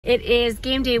It is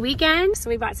game day weekend, so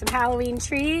we bought some Halloween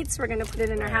treats. We're gonna put it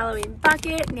in our Halloween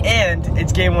bucket. And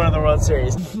it's game 1 of the World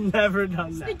Series. Never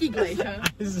done that. Sneaky glacier.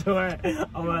 I swear,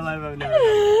 all my life I've never done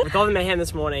that. With all the mayhem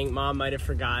this morning, Mom might have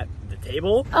forgot the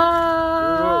table.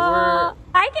 Hi,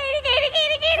 Katie.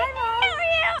 How are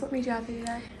you? What made you happy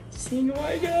today? Seeing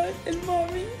my dad and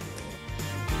Mommy.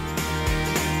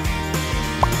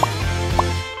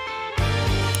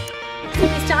 So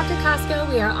we stopped at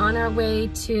Costco. We are on our way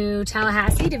to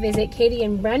Tallahassee to visit Katie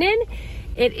and Brennan.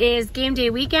 It is game day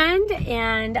weekend,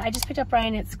 and I just picked up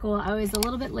Ryan at school. I was a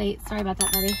little bit late. Sorry about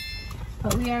that, buddy.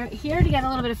 But we are here to get a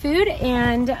little bit of food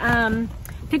and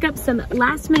pick up some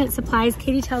last minute supplies.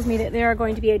 Katie tells me that there are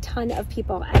going to be a ton of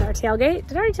people at our tailgate.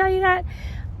 Did I already tell you that?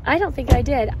 I don't think I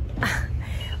did.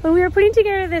 When we were putting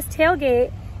together this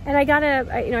tailgate, and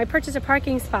I purchased a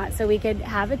parking spot so we could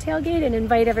have a tailgate and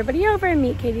invite everybody over and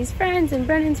meet Katie's friends and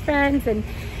Brennan's friends and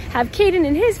have Caden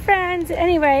and his friends.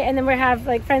 Anyway, and then we have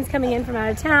like friends coming in from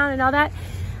out of town and all that.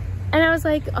 And I was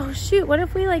like, oh shoot, what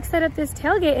if we like set up this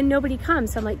tailgate and nobody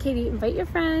comes? So I'm like, Katie, invite your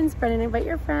friends. Brennan, invite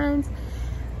your friends.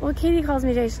 Well, Katie calls me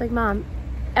today. She's like, Mom,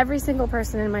 every single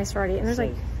person in my sorority, and there's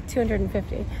like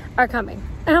 250, are coming.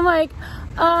 And I'm like,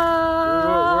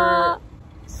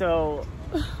 So,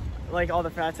 like all the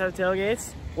frats have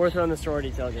tailgates, we're throwing the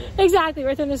sorority tailgate. Exactly,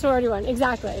 we're throwing the sorority one,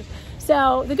 exactly.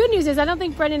 So the good news is I don't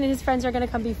think Brennan and his friends are gonna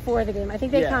come before the game. I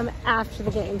think they come after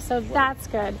the game, so that's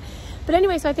good. But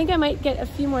anyway, so I think I might get a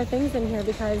few more things in here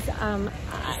because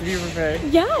Should you prepare?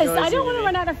 yes, I don't want to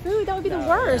run out of food. That would be the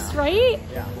worst, right?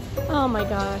 Yeah. Oh my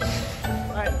gosh.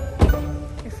 All right.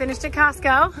 We finished at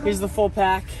Costco. Here's the full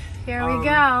pack. Here we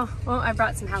go. Well, I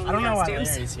brought some Halloween costumes. I don't know why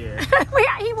Larry's here.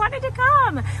 He wanted to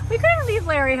come. We couldn't leave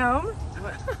Larry home.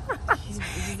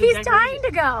 He's dying to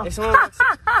go. If someone walks,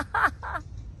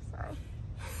 Sorry.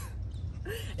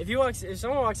 if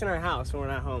someone walks in our house when we're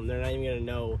not home, they're not even gonna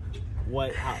know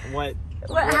what holiday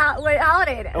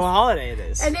it is. What holiday it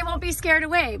is. And they won't be scared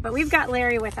away. But we've got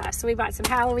Larry with us, so we bought some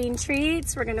Halloween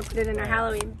treats. We're gonna put it in our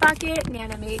Halloween bucket.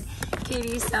 Nana made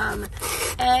Katie some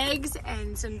eggs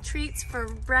and some treats for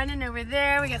Brennan over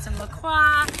there. We got some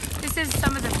LaCroix. This is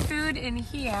some of the food in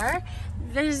here.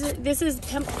 This is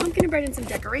pumpkin bread and some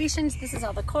decorations. This is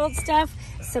all the cold stuff.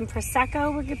 Some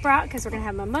Prosecco we brought because we're gonna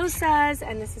have mimosas,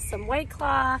 and this is some White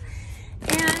Claw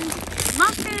and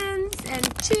muffins and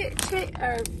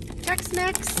Chex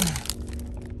Mix,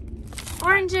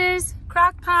 oranges,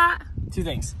 crock pot. 2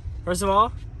 things. First of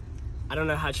all, I don't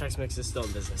know how Chex Mix is still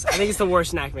in business. I think it's the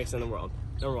worst snack mix in the world.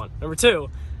 Number 1. Number 2,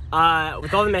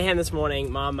 with all the mayhem this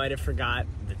morning, Mom might have forgot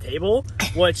the table,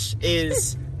 which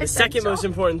is the second most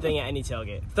important thing at any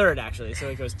tailgate. 3rd, actually. So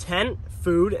it goes tent,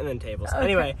 food, and then tables. Okay.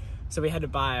 Anyway, so we had to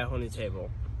buy a whole new table.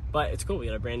 But it's cool. We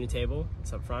got a brand new table.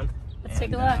 It's up front. Let's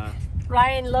take a look.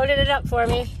 Ryan loaded it up for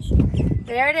me.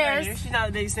 There it is. She's not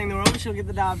the biggest thing in the world, but she'll get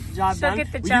the job done. We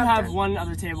do have one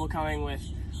other table coming with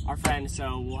our friend,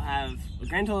 so we'll have a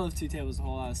grand total of 2 tables, a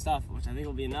whole lot of stuff, which I think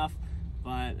will be enough.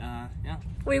 But yeah,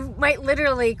 we might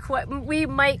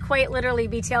quite literally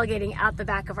be tailgating out the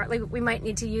back of our. Like, we might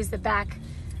need to use the back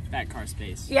car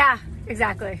space. Yeah,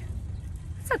 exactly.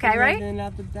 It's okay, right?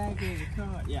 Out the back of the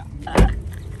car. Yeah.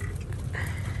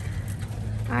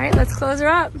 All right, let's close her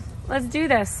up. Let's do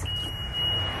this.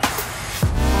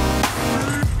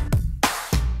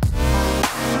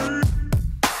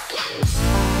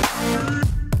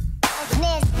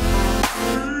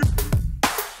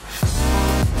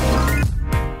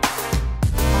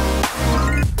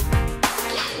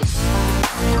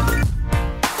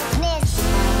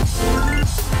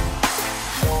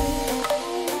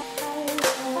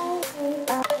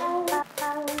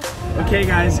 Okay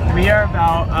guys, we are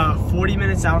about 40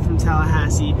 minutes out from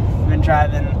Tallahassee. We've been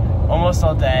driving almost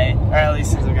all day, or at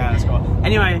least since we got out of school.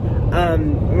 Anyway,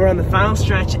 we're on the final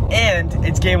stretch and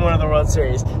it's game 1 of the World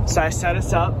Series. So I set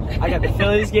us up. I got the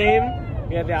Phillies game.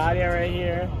 We got the audio right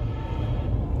here.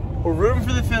 We're rooting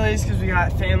for the Phillies because we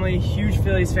got family, huge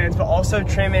Phillies fans, but also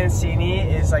Trey Mancini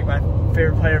is like my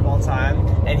favorite player of all time,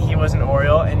 and he was an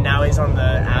Oriole, and now he's on the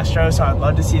Astros, so I'd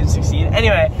love to see him succeed.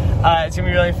 Anyway, it's gonna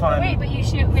be really fun. Wait, but you're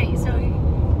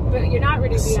not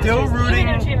rooting for the Astros. Still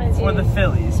rooting for the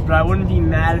Phillies, but I wouldn't be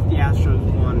mad if the Astros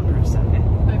won per se.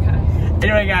 Okay.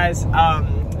 Anyway, guys,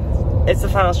 it's the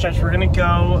final stretch. We're gonna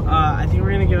go. I think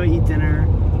we're gonna go eat dinner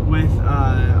with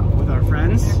our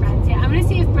friends. Yeah, I'm gonna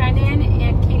see if Brennan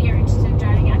and Katie are interested in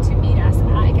driving out to meet us,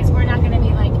 because we're not gonna be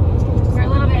like, we're a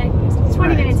little bit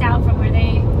 20 minutes out from where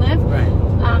they live. Right.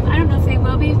 I don't know if they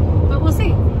will be, but we'll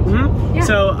see. Mm-hmm. Yeah.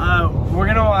 So we're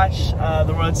gonna watch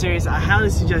the World Series. I highly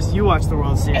suggest you watch the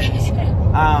World Series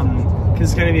because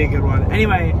it's gonna be a good one.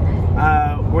 Anyway,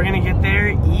 we're gonna get there,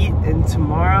 eat, and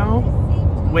tomorrow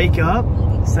wake up,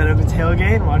 set up a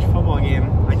tailgate, and watch a football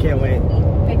game. I can't wait.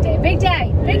 Big day, big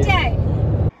day, big day.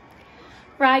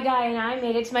 Rye Guy and I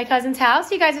made it to my cousin's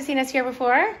house. You guys have seen us here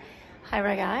before. Hi,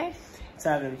 Rye Guy.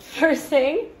 7. First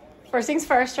things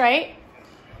first, right?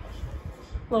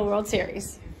 Little World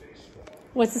Series.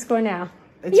 What's the score now?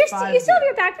 You still have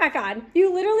your backpack on.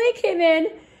 You literally came in,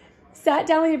 sat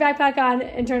down with your backpack on,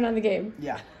 and turned on the game.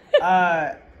 Yeah.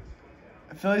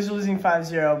 Phillies are losing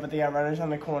 5-0, but they got runners on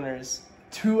the corners.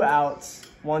 2 outs,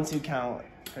 1-2 count.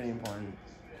 Pretty important.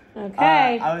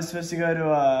 Okay. I was supposed to go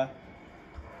to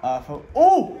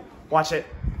oh! Watch it.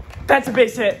 That's a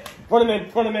base hit. Run him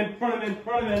in, run him in, run him in,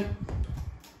 run him in.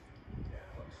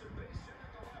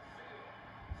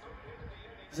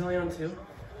 He's only on 2.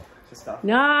 Just stuff.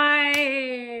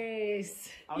 Nice.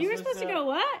 You were supposed to go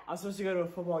what? I was supposed to go to a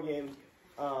football game.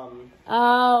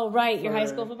 Oh, right. Your high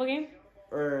school football game?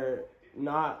 Or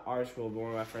not our school, but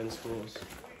one of my friends' schools.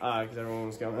 Because everyone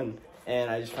was going. And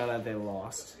I just found out they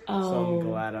lost. Oh. So I'm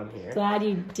glad I'm here. Glad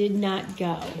you did not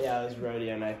go. Yeah, it was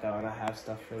rodeo night though, and I have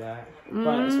stuff for that.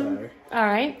 But it's whatever. All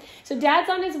right. So Dad's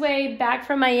on his way back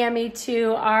from Miami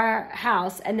to our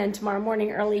house. And then tomorrow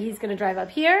morning early, he's going to drive up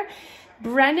here.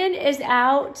 Brennan is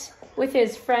out with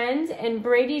his friends, and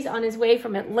Brady's on his way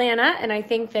from Atlanta, and I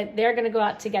think that they're going to go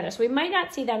out together. So we might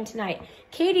not see them tonight.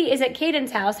 Katie is at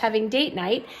Caden's house having date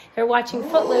night. They're watching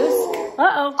Footloose.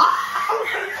 Uh-oh.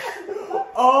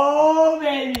 Oh,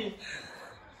 baby.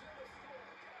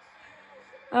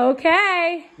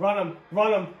 Okay. Run him,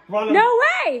 run him, run him. No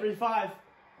way. 3-5.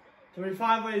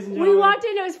 3-5, ladies and gentlemen. We walked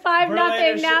in, it was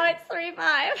 5-0. Now it's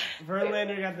 3-5.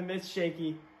 Verlander got the mitts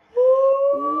shaky.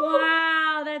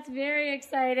 Wow, that's very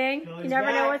exciting. You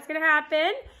never know what's going to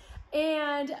happen.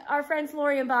 And our friends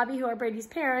Lori and Bobby, who are Brady's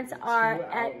parents, are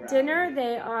at dinner.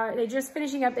 They're just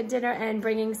finishing up at dinner and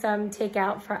bringing some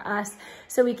takeout for us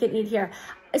so we can eat here.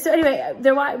 So anyway,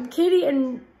 Katie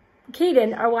and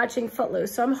Caden are watching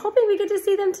Footloose. So I'm hoping we get to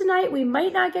see them tonight. We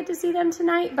might not get to see them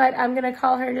tonight, but I'm going to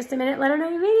call her in just a minute, let her know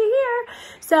you made it here.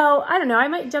 So I don't know. I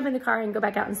might jump in the car and go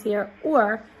back out and see her,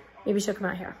 or maybe she'll come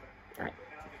out here. All right.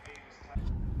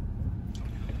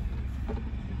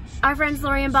 Our friends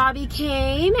Lori and Bobby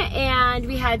came, and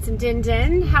we had some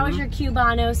din-din. How was your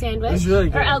Cubano sandwich? It was really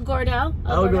good. Or El Gordo?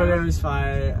 El Gordo was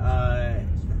fire.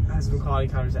 Had some quality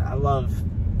conversation. I love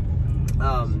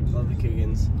the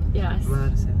Cougans. Yes. Am I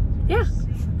allowed to say that? Yeah.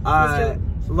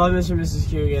 Love Mr. and Mrs.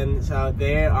 Coogan. So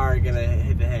they are going to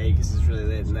hit the hay because it's really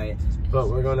late at night. But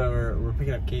we're going over, we're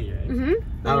picking up Katie, right? Mm-hmm.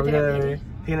 We're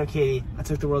picking up Katie. I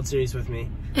took the World Series with me.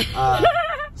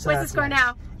 So what's the score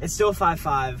now? It's still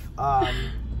 5-5.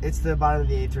 It's the bottom of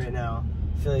the 8th right now.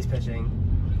 Phillies pitching.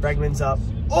 Bregman's up.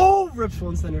 Oh, rips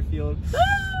one center field.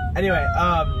 Anyway,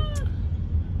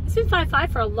 it's been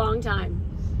 5-5 for a long time.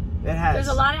 It has. There's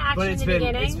a lot of action in the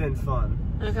beginning. It's been fun.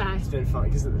 Okay. It's been fun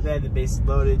because they had the base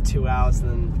loaded, 2 outs, and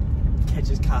then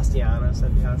catches Castellanos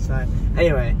at the outside.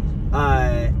 Anyway,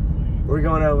 we're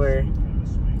going over.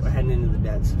 We're heading into the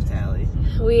depths of Tally.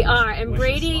 We are, and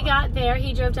Brady got there.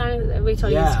 He drove down. We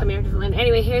told you to come here to Atlanta.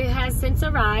 Anyway, he has since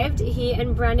arrived. He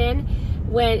and Brennan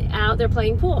went out. They're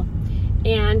playing pool,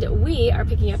 and we are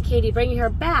picking up Katie, bringing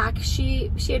her back. She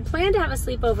had planned to have a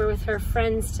sleepover with her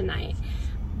friends tonight,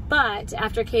 but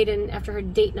after her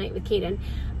date night with Caden,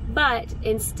 but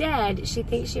instead she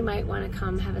thinks she might want to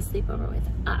come have a sleepover with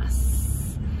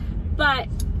us. But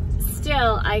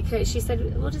still, she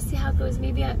said, we'll just see how it goes.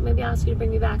 Maybe I'll ask you to bring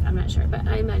me back. I'm not sure, but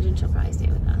I imagine she'll probably stay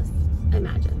with us. I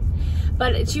imagine.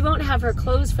 But she won't have her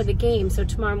clothes for the game, so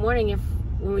tomorrow morning,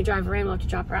 when we drive her in, we'll have to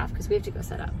drop her off because we have to go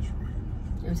set up. You know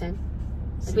what I'm saying?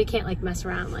 Like, we can't, like, mess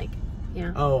around, like, you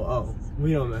know? Oh.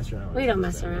 We don't mess around. We don't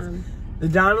mess around. The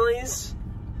Donnellys,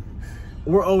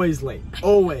 we're always late.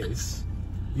 Always.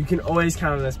 You can always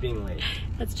count on us being late.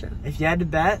 That's true. If you had to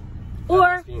bet,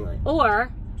 or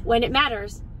when it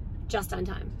matters, just on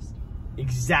time.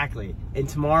 Exactly. And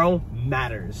tomorrow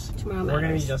matters. Tomorrow matters. We're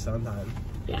going to be just on time.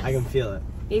 Yes. I can feel it.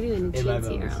 Maybe even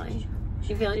teensy early.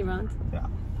 You feel it in your bones? Yeah.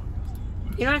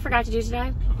 You know what I forgot to do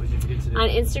today? What did you forget to do? On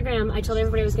Instagram, I told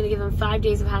everybody I was going to give them 5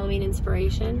 days of Halloween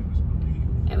inspiration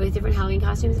with different Halloween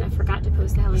costumes, and I forgot to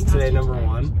post the Halloween costume today. Number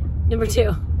 1? Number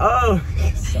 2. Oh.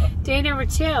 Day number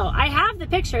 2. I have the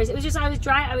pictures. It was just,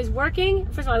 I was working.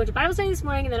 First of all, I went to Bible study this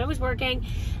morning, and then I was working,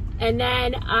 and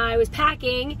then I was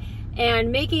packing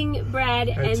and making bread,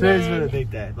 and today's been a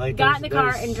big day. Like, got in the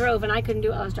car and drove, and I couldn't do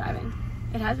it while I was driving.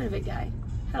 It has been a big day.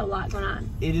 Had a lot going on.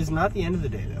 It is not the end of the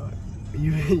day, though.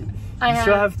 You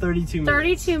still have 32 minutes.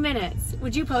 32 minutes.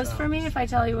 Would you post for me if I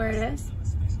tell you where it is?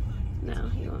 No,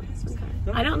 you won't. Okay.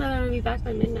 No. I don't know that I'm going to be back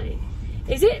by midnight.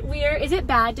 Is it weird? Is it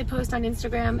bad to post on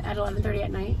Instagram at 11:30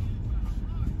 at night?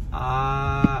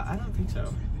 I don't think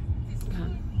so.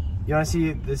 Okay. You want to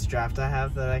see this draft I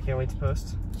have that I can't wait to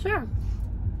post? Sure.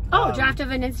 Oh, draft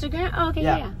of an Instagram? Oh, okay,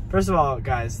 yeah. First of all,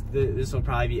 guys, this will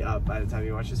probably be up by the time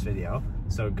you watch this video,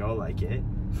 so go like it.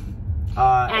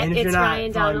 And if you're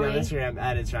not following me on Instagram,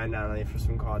 at itsRyanDonnelly for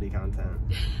some quality content.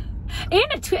 And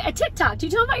a TikTok. Do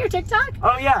you tell them about your TikTok?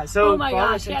 Oh, yeah. So oh, my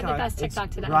gosh. You had the best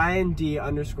TikTok today.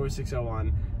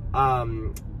 RyanD_601.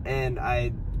 And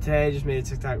today I just made a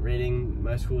TikTok rating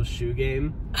my school's shoe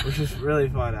game, which was really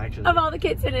fun, actually. Of all the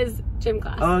kids in his gym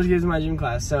class. All those kids in my gym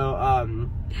class. So,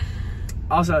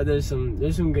 also, there's some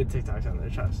good TikToks on there,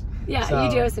 trust. Yeah, so,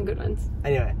 you do have some good ones.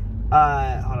 Anyway,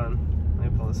 hold on.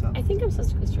 Let me pull this up. I think I'm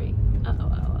supposed to go straight.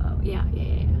 Oh. Yeah. All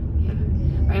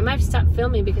right, I might have to stop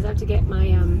filming because I have to get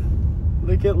my,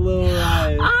 Look at Lil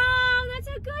Ryan. Oh, that's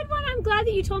a good one. I'm glad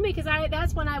that you told me because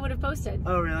that's one I would have posted.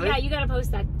 Oh, really? Yeah, you got to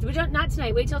post that. Not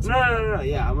tonight. Wait till tomorrow. No.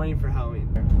 Yeah, I'm waiting for Halloween.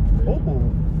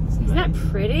 Oh. Isn't that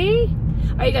pretty?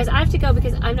 All right, you guys, I have to go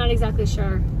because I'm not exactly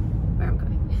sure where I'm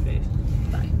going. Face.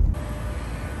 Bye.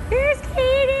 Here's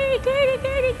Katie. Katie.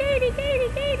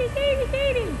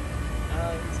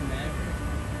 It's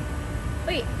Maverick.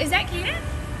 Wait, is that Kaden?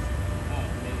 Oh,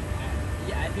 maybe.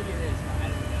 Yeah, I think it is. I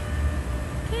don't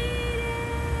know.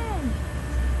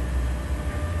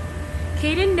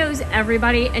 Kaden knows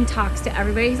everybody and talks to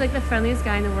everybody. He's like the friendliest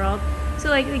guy in the world. So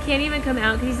like they can't even come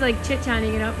out because he's like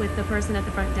chit-chatting it up with the person at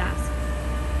the front desk.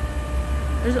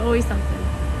 There's always something.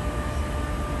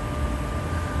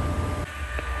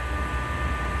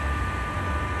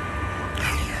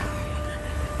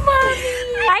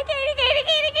 Hi, Katie.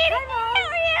 How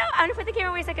are you? I'm gonna put the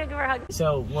camera away so I can give her a hug.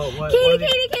 So, what? Katie.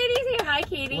 Say hi,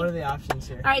 Katie. What are the options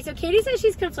here? All right, so Katie says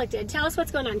she's conflicted. Tell us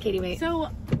what's going on, Katie. Wait. So,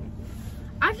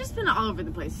 I've just been all over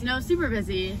the place. You know, super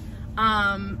busy.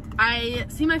 I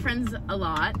see my friends a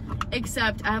lot,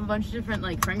 except I have a bunch of different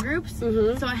like friend groups.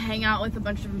 So I hang out with a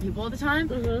bunch of different people all the time,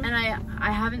 and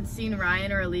I haven't seen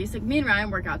Ryan or Elise. Like me and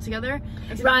Ryan work out together.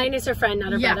 Ryan is her friend,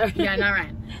 not her brother. Yeah, not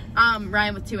Ryan.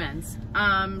 Ryan with 2 N's.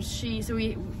 So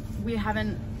we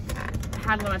haven't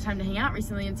had a lot of time to hang out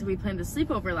recently, and so we planned the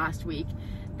sleepover last week.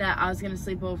 That I was gonna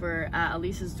sleep over at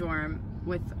Elise's dorm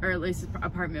or Elise's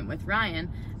apartment with Ryan,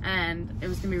 and it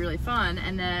was gonna be really fun.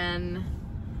 And then.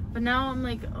 But now I'm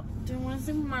like, do I want to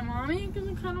sleep with my mommy? Because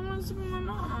I kind of want to sleep with my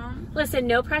mom. Listen,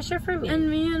 no pressure for me. And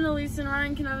me and Elise and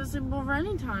Ryan can have a sleepover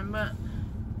anytime, but...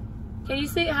 Can you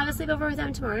have a sleepover with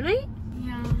them tomorrow night?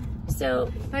 Yeah. So...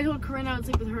 I told Corinne I would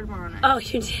sleep with her tomorrow night. Oh,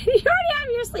 you did? You already have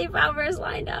your sleepovers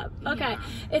lined up. Okay. Yeah.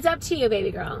 It's up to you,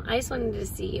 baby girl. I just wanted to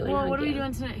see you and Well, what are you. we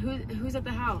doing tonight? Who's at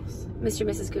the house? Mr. and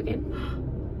Mrs. Coogan.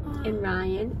 And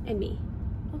Ryan and me.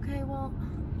 Okay, well...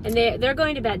 And they're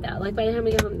going to bed, though. Like, by the time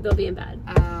we get home, they'll be in bed.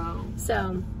 Oh.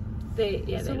 So, So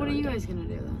what are you guys going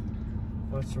to do, then?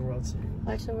 Watch the World Series.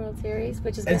 Watch the World Series,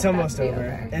 which is It's almost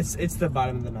over. It's the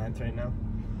bottom of the 9th right now.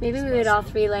 Maybe we would all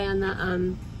 3 lay on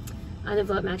the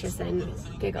float mattress and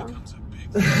giggle.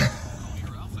 We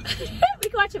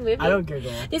can watch a movie. I don't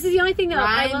giggle. This is the only thing that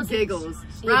Ryan giggles.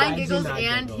 Ryan giggles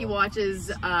and he watches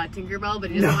Tinkerbell,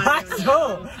 but he doesn't want to.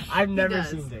 No, I've never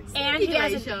seen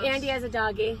Tinkerbell. And he has a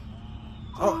doggy.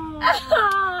 Oh.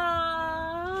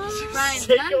 Ryan,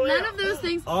 none of those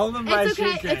things. All of my It's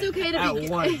okay to be.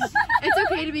 It's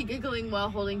okay to be giggling while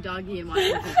holding doggy and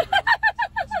watching Tinkerbell.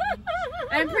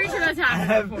 I'm pretty sure that's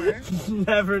happened before.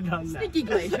 Never done that. Sneaky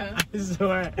Glacier. I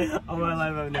swear, all my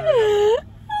life I've never done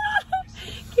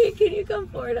that. Can you come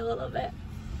forward a little bit?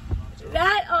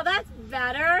 That's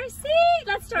better. See?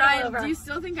 Let's start Ryan, all over. do you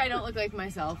still think I don't look like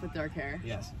myself with dark hair?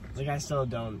 Yes. Like, I still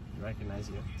don't recognize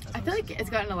you. I feel like it's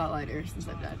gotten a lot lighter since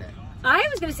I've dyed it. I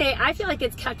was going to say, I feel like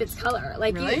it's kept its color.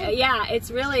 Like, really? Yeah,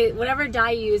 it's really, whatever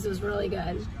dye you used was really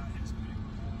good.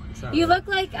 You look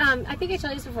like, I think I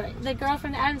told you this before, the girl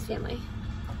from the Addams Family.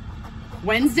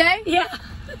 Wednesday? Yeah.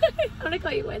 I'm going to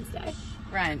call you Wednesday.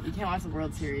 Ryan, you can't watch the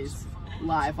World Series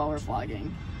live while we're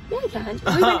vlogging. Yeah, you can.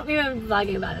 We've been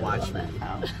vlogging about it a little bit.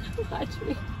 Oh. Watch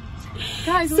me.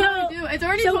 Guys, what do we do? It's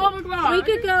already 12 o'clock. We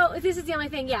could go, this is the only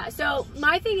thing, yeah. So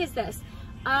my thing is this.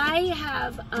 I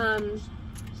have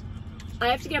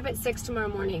to get up at 6 tomorrow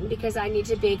morning because I need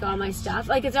to bake all my stuff.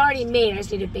 Like, it's already made, I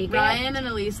just need to bake it. Ryan and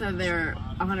Elisa, they're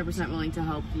 100% willing to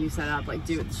help you set up, like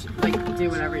do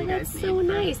whatever you guys need. That's so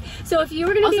nice. So if you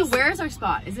were going to Also, where is our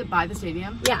spot? Is it by the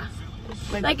stadium? Yeah.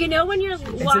 Like, you know when you're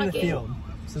walking. It's in the field.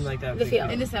 Something like that. The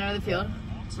field. In the center of the field.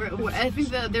 I think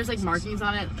there's like markings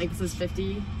on it, like it says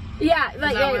 50. Yeah,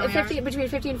 like where we 50 between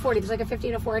 50 and 40. There's like a 50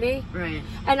 and a 40. Right.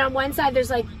 And on one side there's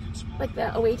like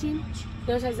the away team.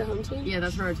 The other side's the home team. Yeah,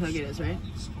 that's where our tailgate is, right?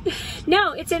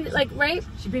 No, it's in like right.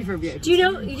 She paid for a beer. Do you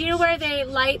know where they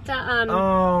light the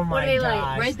Oh my what do they gosh.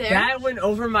 light? Right there. That went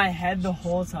over my head the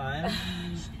whole time.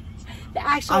 The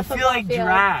actual I football feel like field.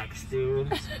 Drax, dude.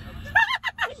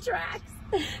 Drax.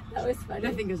 That was funny.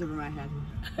 Nothing goes over my head.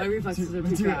 My reflexes are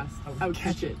too fast. I would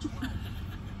catch it.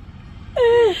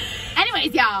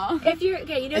 Anyways, y'all. If you're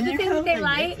okay, you know the thing that they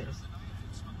light.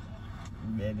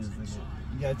 Man, is like,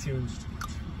 you got to.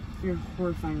 You're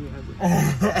horrifyingly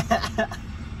ugly.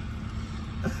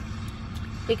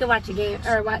 We could watch a game,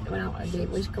 or what? Well, not a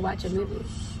game. We could watch a movie.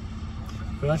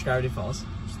 We watch Gravity Falls.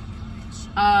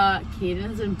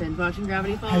 Caden's been binge watching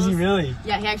Gravity Falls. Has he really?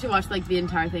 Yeah, he actually watched like the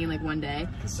entire thing in like one day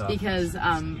because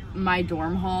my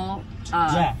dorm hall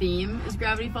theme is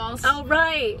Gravity Falls. Oh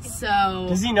right. So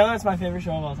does he know that's my favorite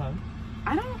show of all time?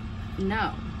 I don't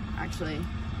know, actually.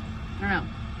 I don't know.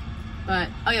 But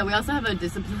oh yeah, we also have a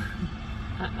discipline.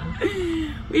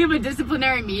 We have a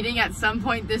disciplinary meeting at some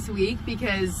point this week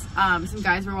because some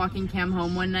guys were walking Cam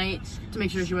home one night to make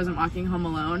sure she wasn't walking home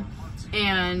alone.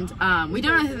 And we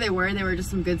don't know who they were just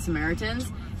some good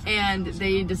Samaritans, and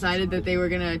they decided that they were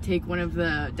gonna take one of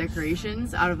the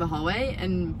decorations out of the hallway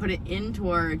and put it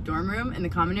into our dorm room in the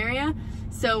common area.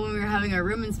 So when we were having our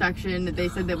room inspection, they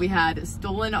said that we had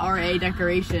stolen RA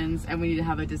decorations and we need to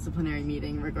have a disciplinary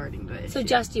meeting regarding this. So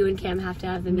just you and Cam have to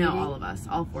have the meeting? No, all of us,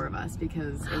 all four of us,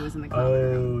 because it was in the common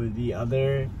room. The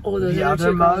other those the other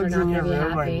other two girls are mugs not in your gonna be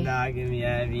room are happy. not gonna be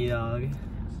happy, dog.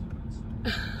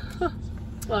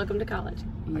 Welcome to college.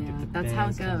 Yeah, that's how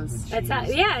it goes. That's how,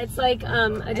 yeah, it's like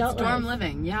adult It's dorm life.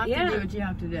 living. You have to do what you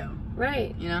have to do.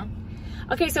 Right. You know?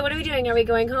 Okay, so what are we doing? Are we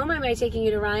going home? Am I taking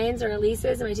you to Ryan's or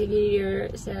Elise's? Am I taking you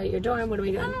to your dorm? What are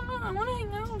we doing? I don't know. I want to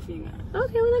hang out with you guys.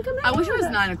 Okay, well then come back. I wish it was with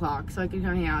us. 9 o'clock so I could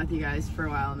come hang out with you guys for a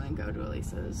while and then go to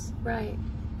Elisa's. Right.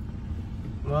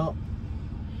 Well,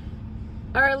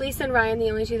 Are Elise and Ryan the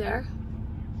only two there?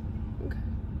 Okay.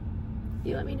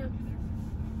 You let me know.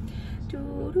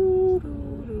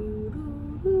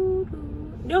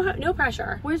 No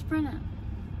pressure. Where's Brennan?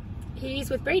 He's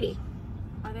with Brady.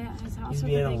 Are they at his house? He's or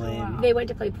being did a they go lame. out? They went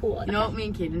to play pool. You know what me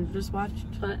and Kaden just watched?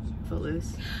 What?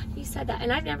 Footloose. You said that,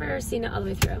 and I've never seen it all the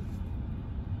way through.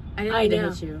 I didn't I mean to know.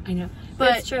 hit you. I know. But-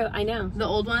 But it's true. I know. The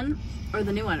old one or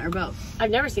the new one or both?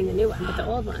 I've never seen the new one, but the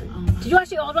old one. Oh. Did you watch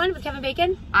the old one with Kevin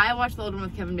Bacon? I watched the old one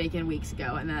with Kevin Bacon weeks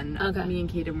ago, and then Okay. me and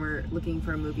Kaden were looking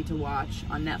for a movie to watch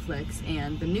on Netflix,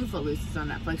 and the new Footloose is on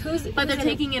Netflix. But who's they're in it?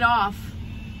 taking it off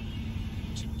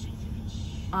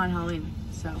on Halloween,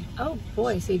 so. Oh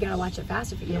boy, so you gotta watch it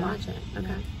fast if you're gonna watch it.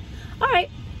 Okay. All right.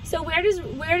 So where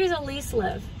does Elise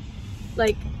live?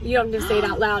 Like, you don't have to say it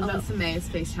out loud, but. Alyssa May is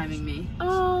FaceTiming me.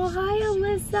 Oh, hi,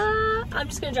 Alyssa. I'm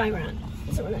just gonna drive around,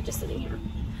 so we're not just sitting here.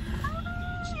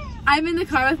 I'm in the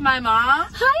car with my mom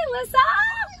Hi, Alyssa.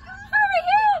 How are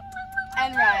you?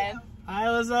 and Ryan. hi,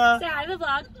 Alyssa. Say hi to the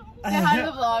vlog. Say hi to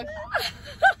the vlog.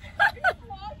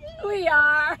 We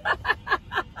are.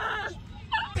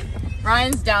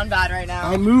 Ryan's down bad right now.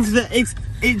 I moved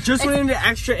it just went into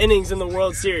extra innings in the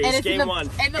World Series, And it's in game the- one.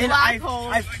 in the And black hole.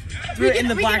 I threw it in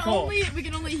the black hole. We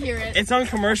can only hear it. It's on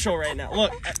commercial right now.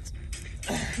 Look,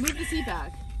 Move the seat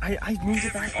back. I moved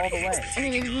it back all the way. Okay,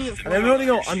 maybe move it I'm able to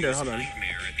go under. Hold on.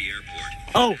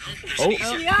 Oh. You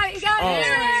got it. You got Oh. it.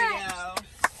 There we go.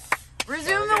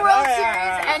 Resume the World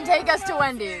Series and take us to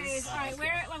Wendy's. All right,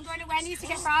 I'm going to Wendy's to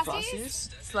get Frosties.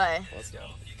 Slay. Let's go.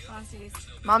 Frosties.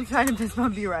 Mom's trying to piss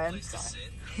Mom B. Ryan.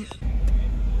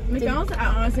 McDonald's, I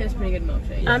honestly has pretty good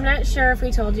milkshakes. I'm not sure if we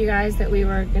told you guys that we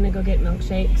were gonna go get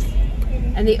milkshakes,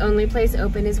 and the only place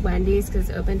open is Wendy's because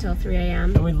it's open till 3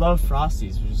 a.m. And we love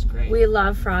Frosties, which is great. We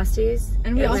love Frosties.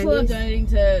 And we at also love Wendy's. donating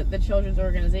to the children's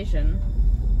organization.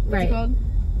 What's Right. it called?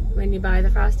 When you buy the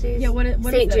Frosties. Yeah, what St.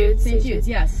 is Jude's. it? St. Jude's,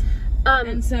 yes. And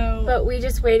And so, but we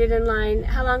just waited in line.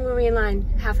 How long were we in line?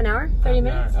 Half an hour? 30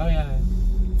 minutes? Oh yeah.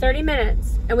 30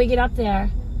 minutes. And we get up there,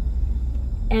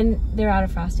 and they're out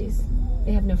of Frosties.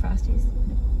 They have no Frosties.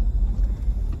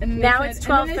 and then now they it's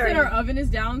said, and then they 12:30. said our oven is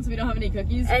down, so we don't have any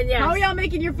cookies. And yes. How are y'all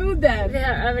making your food then?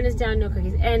 The oven is down, no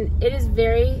cookies. And it is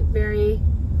very, very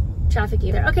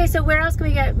trafficy there. Okay, so where else can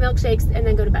we get milkshakes and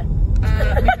then go to bed?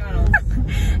 McDonald's.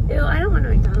 Ew, I don't want a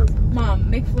McDonald's. Mom,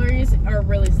 McFlurries are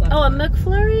really slept Oh, a on.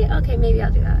 McFlurry? Okay, maybe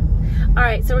I'll do that. All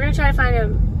right, so we're going to try to find a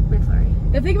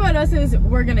McFlurry. The thing about us is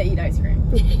we're gonna eat ice cream.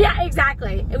 Yeah,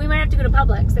 exactly. And we might have to go to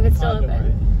Publix if it's still Probably.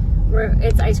 open.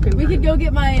 It's ice cream. We time. could go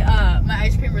get my my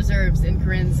ice cream reserves in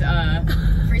Corinne's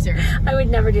freezer. I would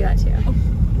never do that to you.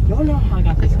 You don't know how I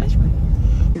got this ice cream.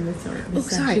 Oh,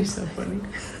 sorry. So funny.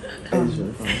 was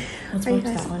really fun. Are you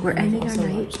guys, we're ending our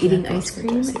night eating ice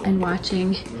cream and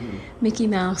watching Mickey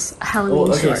Mouse Halloween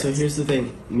Well, okay, shorts. so here's the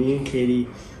thing. Me and Katie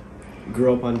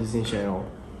grew up on Disney Channel,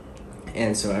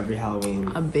 and so every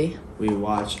Halloween we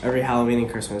watch, every Halloween and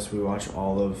Christmas we watch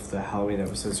all of the Halloween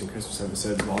episodes and Christmas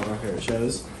episodes of all of our favorite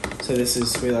shows. So this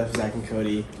is Sweet Life of Zach and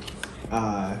Cody,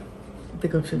 The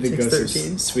Ghost of The Ghost of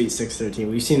 613. Sweet 613.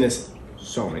 We've seen this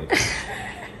so many times.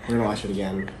 We're gonna watch it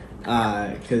again.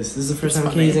 Because this is the first time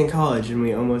Katie's in college, and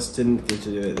we almost didn't get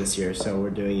to do it this year, so we're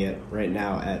doing it right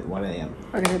now at 1 a.m.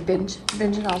 We're gonna binge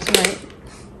it all tonight.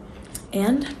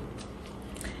 And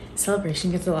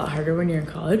celebration gets a lot harder when you're in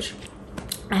college.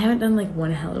 I haven't done like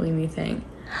one Halloween-y thing.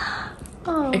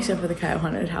 Oh. Except for the Coyote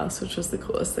Haunted House, which was the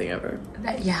coolest thing ever.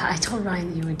 Yeah, I told Ryan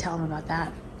that you would tell him about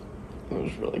that. It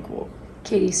was really cool.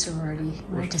 Katie's sorority.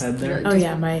 Oh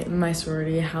yeah, my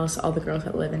sorority house, all the girls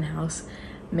that live in house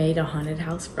made a haunted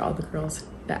house for all the girls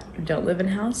that don't live in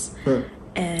house.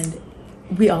 And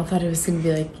we all thought it was gonna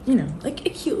be like, you know, like a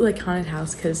cute like haunted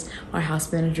house because our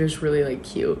house manager is really like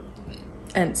cute.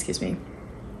 And excuse me.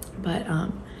 But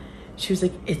she was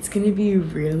like, it's gonna be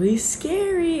really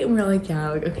scary. And we were like, yeah,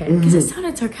 like okay. Because it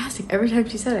sounded sarcastic every time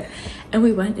she said it. And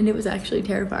we went and it was actually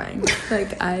terrifying.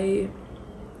 Like I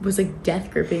was like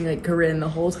death gripping like Corinne the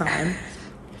whole time.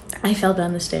 I fell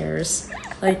down the stairs.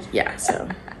 Like, yeah, so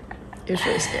it was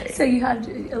really scary. So you had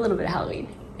a little bit of Halloween.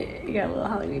 You got a little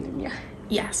Halloween, didn't you?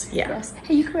 Yes, yeah. Yes.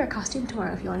 Hey, you could wear a costume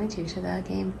tomorrow if you wanted to the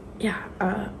game. Yeah,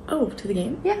 to the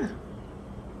game? Yeah.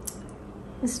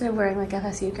 Instead of wearing like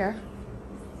FSU gear.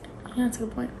 Yeah, that's a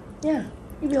good point. Yeah.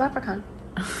 You'd be Leprechaun.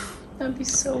 That'd be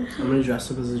so cute. I'm gonna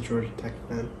dress up as a Georgia Tech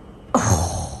fan.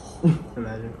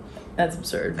 Imagine. That's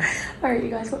absurd. Alright, you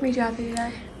guys, what made you happy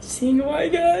today? Seeing my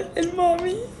God and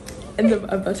mommy. And I'm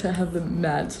about to have the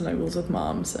mad snuggles with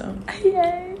mom, so.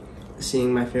 Yay.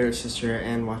 Seeing my favorite sister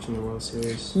and watching the World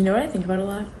Series. You know what I think about a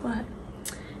lot? What?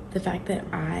 The fact that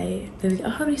they're like, oh,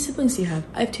 how many siblings do you have?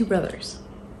 I have 2 brothers.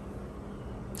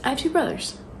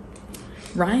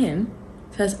 Ryan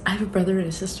says, I have a brother and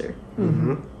a sister.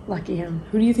 Lucky him.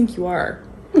 Who do you think you are?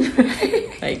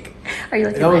 Like, are you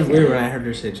looking That was like weird him? when I heard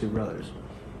her say 2 brothers.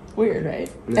 weird,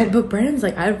 right? Yeah. But Brennan's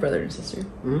like, I have a brother and a sister.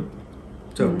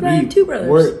 So But I have 2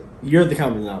 brothers. You're the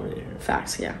common denominator.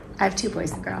 Facts, yeah. I have 2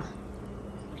 boys and a girl.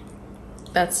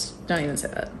 Don't even say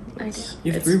that. I do.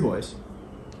 You have 3 boys.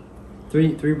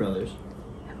 Three brothers.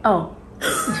 Oh.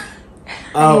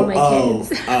 Oh, my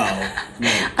kids. No,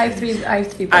 I have 3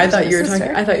 brothers. I thought and you a were talking.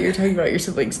 sister. I thought you were talking about your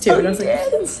siblings too, and I was like, yeah.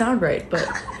 that doesn't sound right, but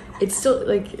it's still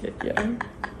like, yeah,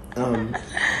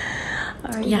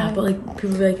 Alright, yeah. But like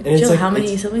people be like, it's Jill, like- how many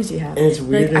it's- siblings do you have? and it's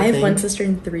weird Like to I have think- 1 sister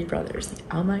and 3 brothers. Like,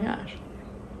 oh my gosh.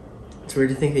 It's weird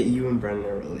to think that you and Brennan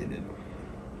are related.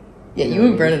 Yeah, you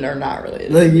and Brennan are not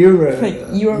related. Like you were. Like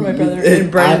you are my brother, and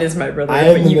Brennan is my brother,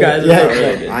 but you guys are yeah, not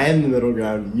related. I am the middle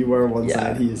ground. You are one Yeah.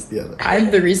 side. He is the other.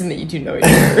 I'm the reason that you 2 know each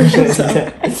other. So.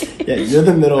 Yeah, you're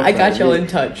the middle. I got friend. y'all in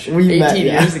touch We 18 met,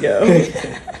 yeah. years ago.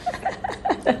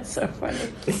 That's so funny.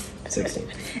 16.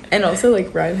 And also,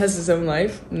 like, Ryan has his own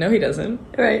life. No, he doesn't.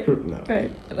 Right. No.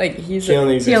 Right. Like, he's She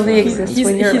only She only exists. exists he's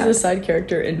when you're a around. side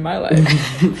character in my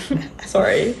life.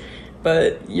 Sorry,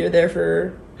 but you're there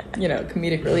for, you know,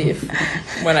 comedic relief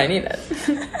when I need it.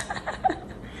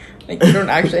 Like, you don't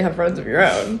actually have friends of your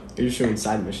own. You're just doing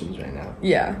side missions right now.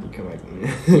 Yeah, You come like.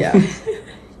 yeah.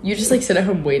 You just like sit at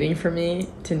home waiting for me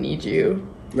to need you,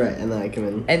 Right, and then I come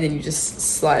in. and then you just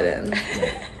slide in,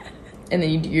 and then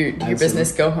you do your Absolutely.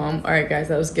 business, go home. All right, guys,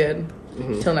 that was good.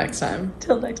 Mhm. Till next time.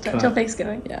 Till next time. Cut. Till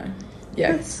Thanksgiving. Yeah,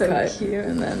 yeah. That's so cut, cute.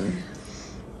 And then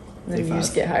Day you 5.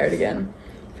 just get hired again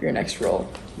for your next role,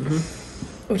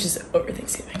 which is over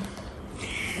Thanksgiving.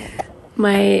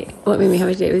 What made me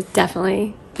happy today was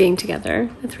definitely being together,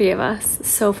 the 3 of us.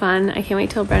 So fun. I can't wait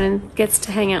till Brennan gets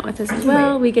to hang out with us as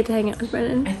well. We get to hang out with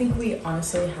Brennan. I think we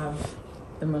honestly have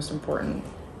the most important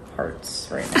parts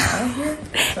right now here.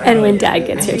 And when Dad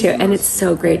gets here too. And it's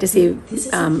so great to see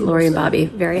Lori and Bobby.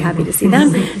 Very happy to see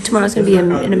them. Tomorrow's going to be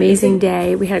an amazing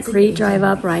day. We had a great drive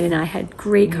up. Ryan and I had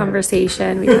great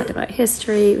conversation. We talked about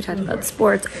history. We talked about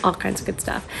sports, all kinds of good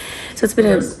stuff. So it's been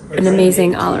an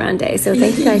amazing all around day. So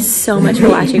thank you guys so much for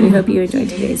watching. We hope you enjoyed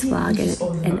today's vlog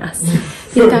and us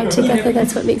being back together.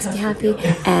 That's what makes me happy.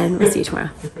 And we'll see you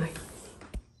tomorrow.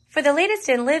 For the latest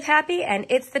in Live Happy and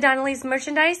It's the Donnellys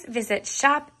merchandise, visit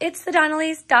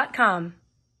shop.itsthedonnellys.com.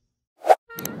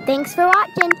 Thanks for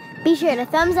watching. Be sure to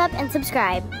thumbs up and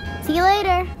subscribe. See you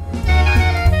later.